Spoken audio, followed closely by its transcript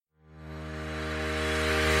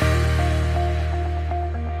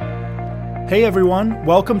Hey everyone,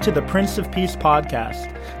 welcome to the Prince of Peace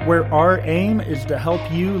podcast, where our aim is to help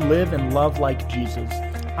you live and love like Jesus.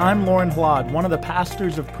 I'm Lorne, one of the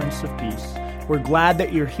pastors of Prince of Peace. We're glad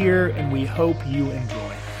that you're here and we hope you enjoy.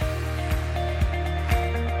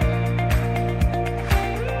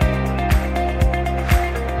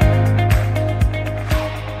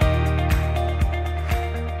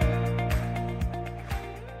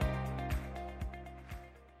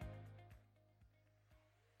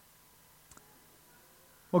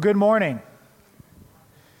 Well, good morning.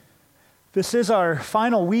 This is our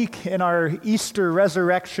final week in our Easter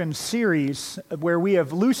Resurrection series, where we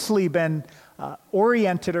have loosely been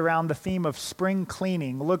oriented around the theme of spring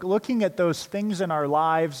cleaning, looking at those things in our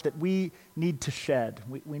lives that we need to shed,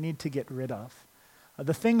 we need to get rid of.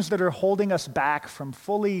 The things that are holding us back from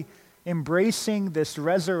fully embracing this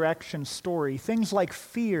resurrection story, things like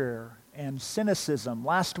fear and cynicism.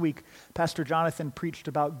 Last week, Pastor Jonathan preached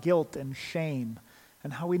about guilt and shame,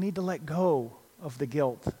 and how we need to let go of the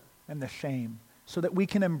guilt and the shame so that we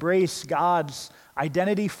can embrace God's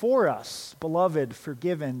identity for us, beloved,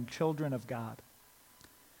 forgiven children of God.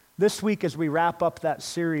 This week, as we wrap up that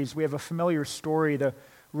series, we have a familiar story, the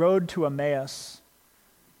road to Emmaus.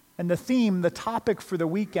 And the theme, the topic for the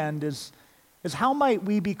weekend is how might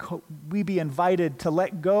we be invited to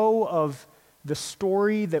let go of the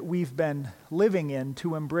story that we've been living in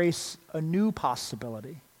to embrace a new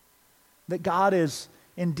possibility. That God is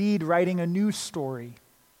indeed writing a new story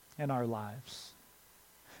in our lives.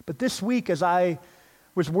 But this week, as I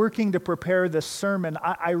was working to prepare this sermon,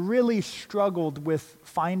 I really struggled with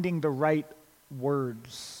finding the right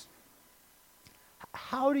words.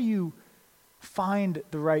 How do you find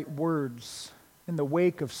the right words in the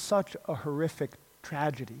wake of such a horrific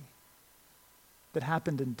tragedy that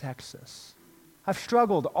happened in Texas? I've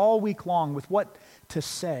struggled all week long with what to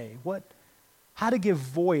say, how to give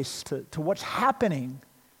voice to what's happening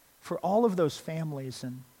for all of those families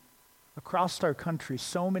and across our country,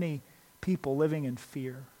 so many people living in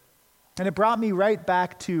fear. And it brought me right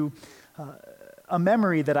back to a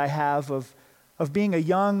memory that I have of being a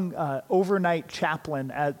young overnight chaplain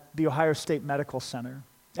at the Ohio State Medical Center.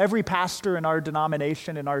 Every pastor in our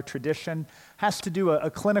denomination, in our tradition, has to do a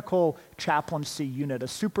clinical chaplaincy unit, a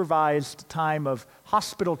supervised time of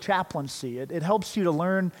hospital chaplaincy. It helps you to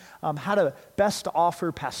learn how to best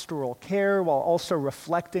offer pastoral care while also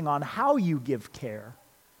reflecting on how you give care.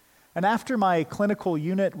 And after my clinical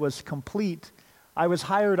unit was complete, I was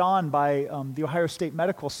hired on by the Ohio State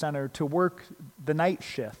Medical Center to work the night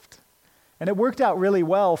shift. And it worked out really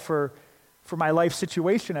well for my life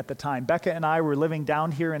situation at the time. Becca and I were living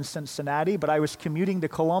down here in Cincinnati, but I was commuting to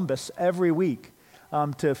Columbus every week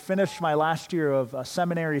to finish my last year of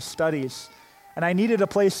seminary studies. And I needed a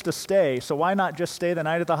place to stay, so why not just stay the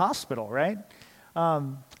night at the hospital, right?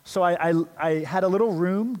 So I had a little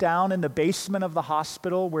room down in the basement of the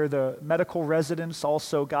hospital where the medical residents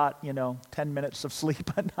also got, 10 minutes of sleep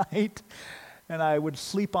a night. And I would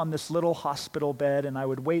sleep on this little hospital bed, and I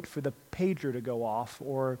would wait for the pager to go off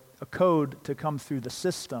or a code to come through the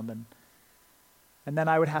system. And then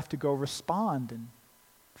I would have to go respond and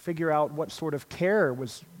figure out what sort of care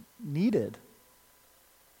was needed.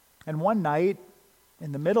 And one night,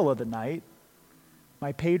 in the middle of the night,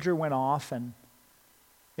 my pager went off, and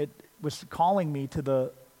it was calling me to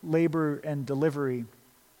the labor and delivery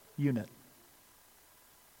unit.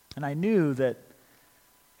 And I knew that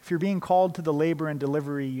if you're being called to the labor and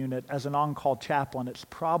delivery unit as an on-call chaplain, it's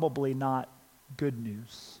probably not good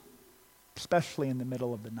news, especially in the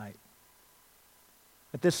middle of the night.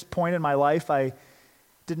 At this point in my life, I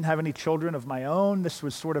didn't have any children of my own. This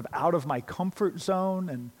was sort of out of my comfort zone,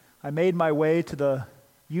 and I made my way to the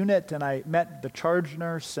unit, and I met the charge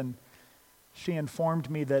nurse, and she informed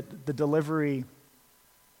me that the delivery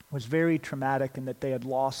was very traumatic and that they had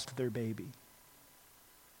lost their baby.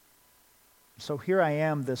 So here I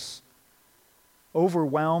am, this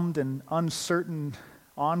overwhelmed and uncertain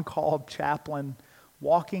on-call chaplain,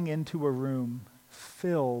 walking into a room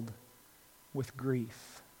filled with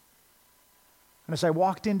grief. And as I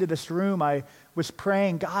walked into this room, I was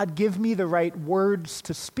praying, God, give me the right words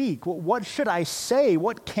to speak. What should I say?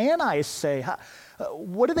 What can I say?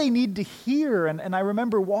 What do they need to hear? And I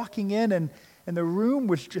remember walking in, and the room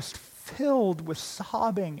was just filled with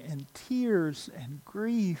sobbing and tears and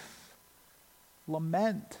grief.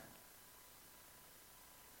 Lament.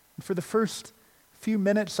 And for the first few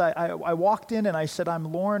minutes, I walked in and I said,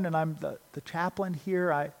 I'm Lorne, and I'm the chaplain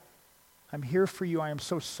here. I'm here for you. I am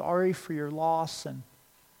so sorry for your loss. And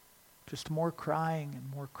just more crying and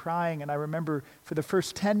more crying. And I remember for the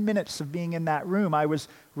first 10 minutes of being in that room, I was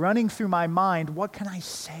running through my mind, what can I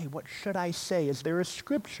say? What should I say? Is there a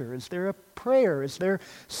scripture? Is there a prayer? Is there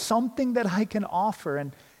something that I can offer?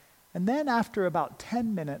 And then after about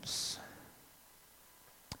 10 minutes,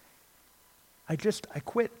 I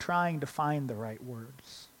quit trying to find the right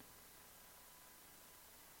words.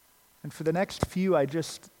 And for the next few, I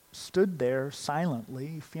just stood there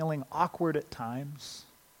silently, feeling awkward at times,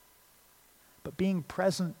 but being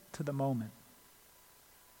present to the moment.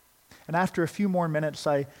 And after a few more minutes,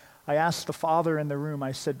 I asked the father in the room,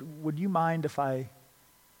 I said, would you mind if I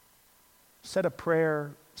said a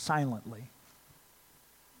prayer silently?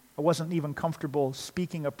 I wasn't even comfortable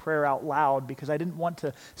speaking a prayer out loud because I didn't want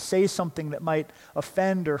to say something that might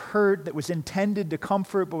offend or hurt, that was intended to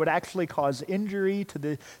comfort but would actually cause injury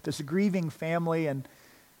to this grieving family. And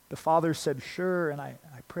the father said, sure, and I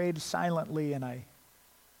prayed silently, and I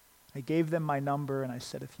gave them my number, and I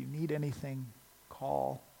said, if you need anything,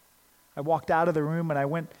 call. I walked out of the room, and I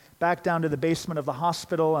went back down to the basement of the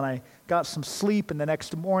hospital, and I got some sleep, and the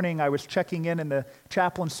next morning I was checking in the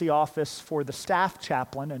chaplaincy office for the staff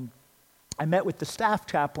chaplain, and I met with the staff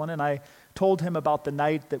chaplain, and I told him about the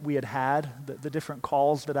night that we had, the different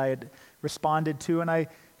calls that I had responded to, and I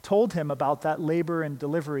told him about that labor and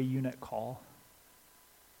delivery unit call.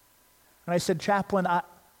 And I said, Chaplain,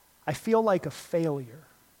 I feel like a failure.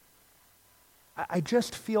 I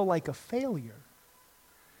just feel like a failure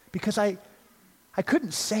because I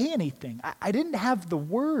couldn't say anything. I didn't have the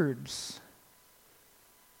words.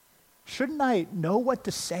 Shouldn't I know what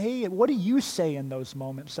to say? What do you say in those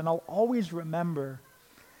moments? And I'll always remember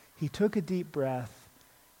he took a deep breath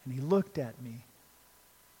and he looked at me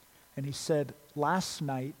and he said, last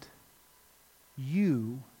night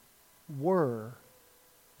you were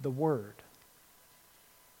the Word.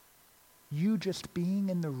 You just being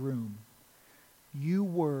in the room, you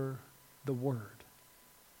were the Word.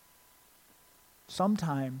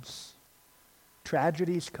 Sometimes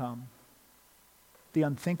tragedies come, the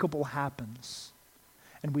unthinkable happens,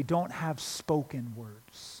 and we don't have spoken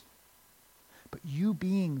words. But you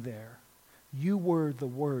being there, you were the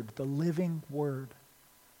Word, the living Word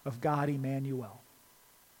of God Emmanuel.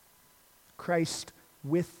 Christ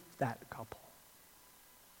with that couple.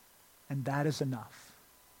 And that is enough.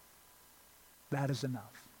 That is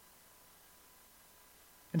enough.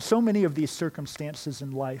 In so many of these circumstances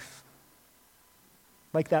in life,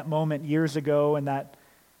 like that moment years ago in that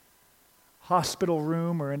hospital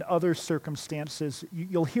room or in other circumstances,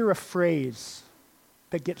 you'll hear a phrase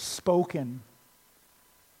that gets spoken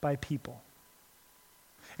by people.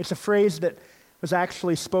 It's a phrase that was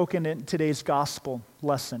actually spoken in today's gospel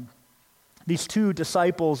lesson. These two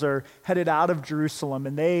disciples are headed out of Jerusalem,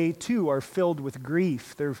 and they too are filled with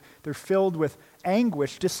grief. They're filled with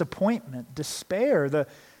anguish, disappointment, despair.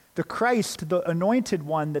 The Christ, the anointed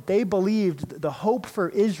one that they believed the hope for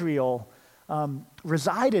Israel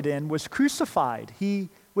resided in, was crucified. He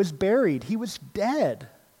was buried. He was dead.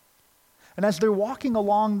 And as they're walking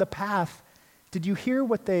along the path, did you hear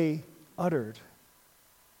what they uttered?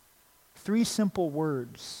 3 simple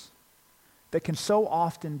words that can so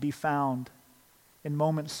often be found in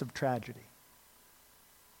moments of tragedy.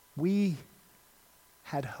 We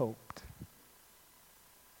had hoped.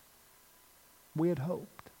 We had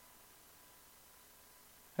hoped.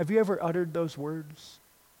 Have you ever uttered those words?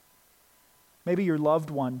 Maybe your loved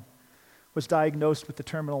one was diagnosed with a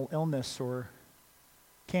terminal illness or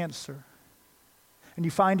cancer, and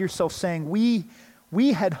you find yourself saying,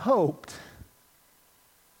 we had hoped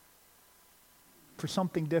for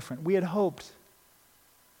something different. We had hoped.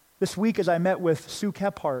 This week as I met with Sue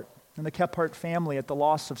Kephart and the Kephart family at the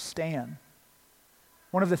loss of Stan,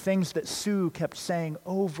 one of the things that Sue kept saying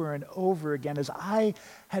over and over again is, I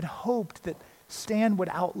had hoped that Stan would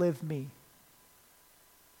outlive me.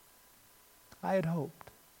 I had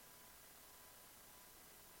hoped.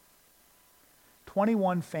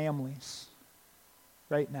 21 families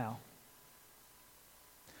right now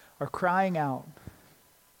are crying out,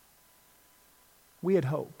 we had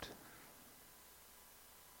hoped.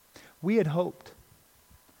 We had hoped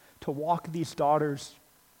to walk these daughters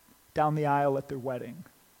down the aisle at their wedding.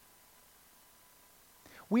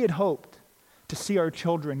 We had hoped to see our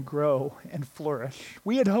children grow and flourish.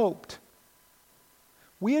 We had hoped.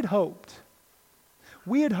 We had hoped.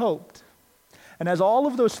 We had hoped. And as all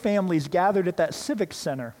of those families gathered at that civic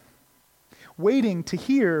center, waiting to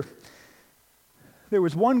hear, there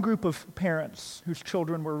was one group of parents whose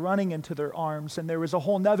children were running into their arms, and there was a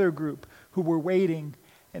whole nother group who were waiting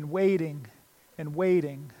and waiting and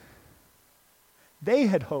waiting. They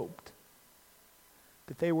had hoped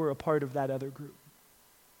that they were a part of that other group.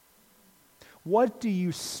 What do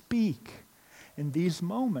you speak in these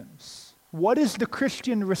moments? What is the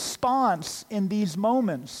Christian response in these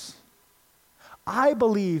moments? I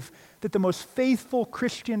believe that the most faithful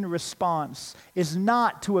Christian response is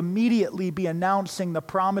not to immediately be announcing the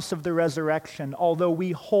promise of the resurrection, although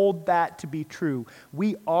we hold that to be true.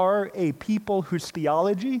 We are a people whose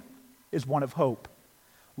theology is one of hope.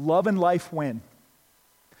 Love and life win.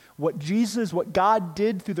 What God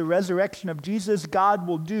did through the resurrection of Jesus, God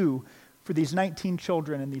will do for these 19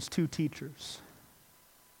 children and these 2 teachers.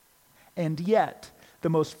 And yet, the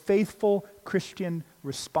most faithful Christian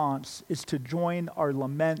response is to join our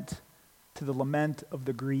lament to the lament of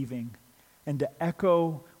the grieving and to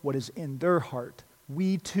echo what is in their heart.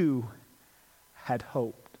 We too had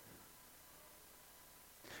hoped.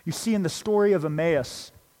 You see, in the story of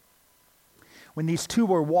Emmaus, when these 2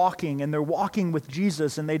 were walking and they're walking with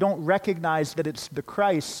Jesus and they don't recognize that it's the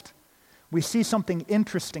Christ, we see something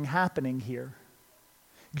interesting happening here.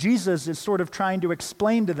 Jesus is sort of trying to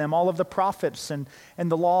explain to them all of the prophets and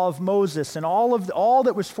the law of Moses and all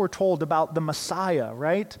that was foretold about the Messiah,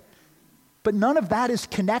 right? But none of that is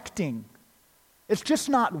connecting. It's just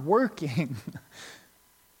not working.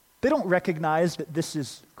 They don't recognize that this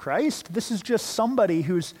is Christ. This is just somebody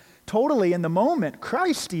who's totally in the moment,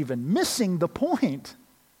 Christ even, missing the point.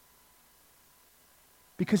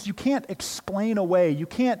 Because you can't explain away, you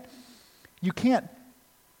can't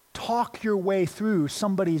talk your way through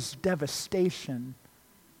somebody's devastation.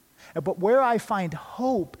 But where I find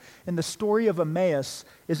hope in the story of Emmaus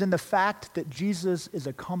is in the fact that Jesus is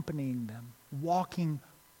accompanying them, walking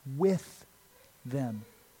with them,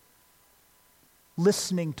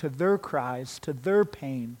 listening to their cries, to their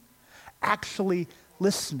pain, actually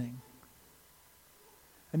listening.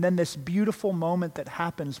 And then this beautiful moment that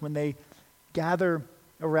happens when they gather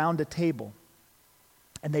around a table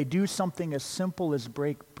and they do something as simple as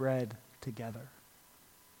break bread together.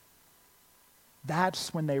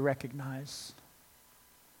 That's when they recognize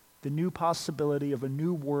the new possibility of a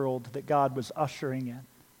new world that God was ushering in.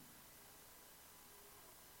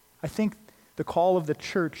 I think the call of the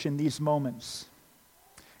church in these moments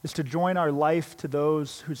is to join our life to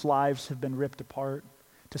those whose lives have been ripped apart,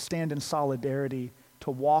 to stand in solidarity,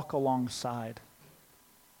 to walk alongside,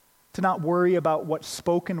 to not worry about what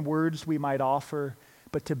spoken words we might offer,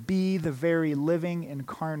 but to be the very living,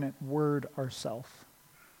 incarnate Word ourselves,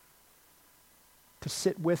 to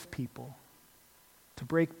sit with people, to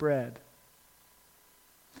break bread.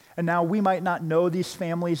 And now we might not know these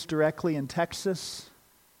families directly in Texas,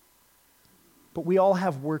 but we all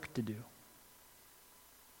have work to do.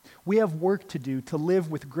 We have work to do to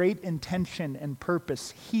live with great intention and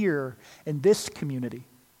purpose here in this community.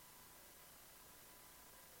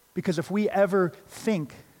 Because if we ever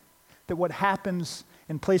think that what happens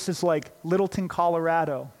in places like Littleton,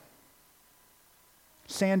 Colorado,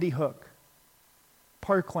 Sandy Hook,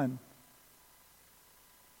 Parkland,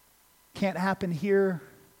 can't happen here,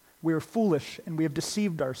 we are foolish and we have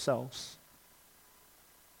deceived ourselves.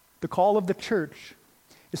 The call of the church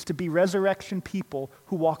is to be resurrection people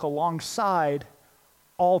who walk alongside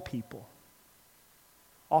all people,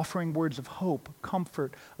 offering words of hope,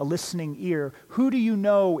 comfort, a listening ear. Who do you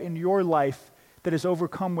know in your life that is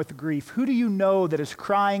overcome with grief? Who do you know that is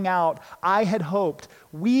crying out, I had hoped,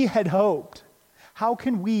 we had hoped? How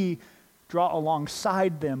can we draw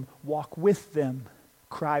alongside them, walk with them,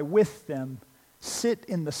 cry with them, sit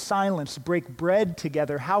in the silence, break bread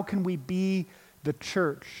together? How can we be the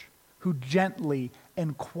church who gently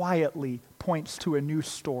and quietly points to a new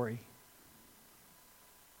story?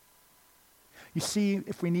 You see,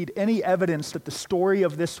 if we need any evidence that the story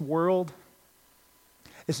of this world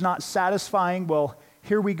is not satisfying, well,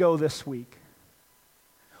 here we go this week.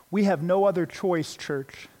 We have no other choice,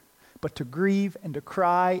 church, but to grieve and to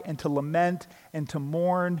cry and to lament and to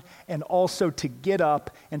mourn and also to get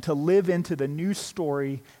up and to live into the new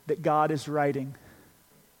story that God is writing.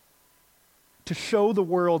 To show the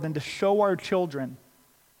world and to show our children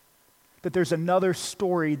that there's another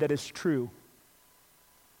story that is true.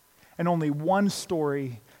 And only one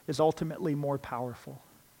story is ultimately more powerful.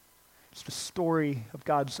 It's the story of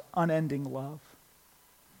God's unending love,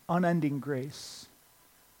 unending grace,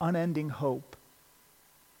 unending hope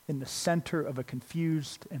in the center of a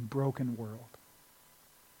confused and broken world.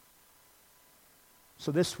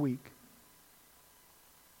 So this week,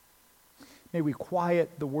 may we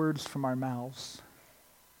quiet the words from our mouths,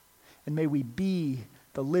 and may we be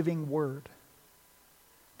the living Word,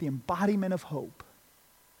 the embodiment of hope,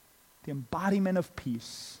 the embodiment of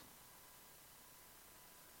peace.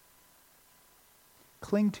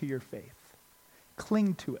 Cling to your faith.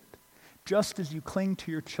 Cling to it, just as you cling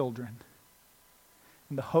to your children,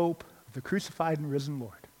 in the hope of the crucified and risen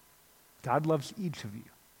Lord. God loves each of you,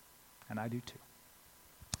 and I do too.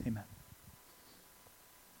 Amen.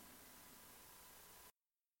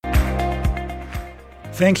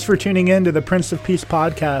 Thanks for tuning in to the Prince of Peace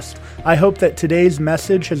podcast. I hope that today's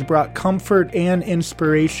message has brought comfort and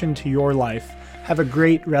inspiration to your life. Have a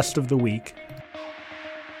great rest of the week.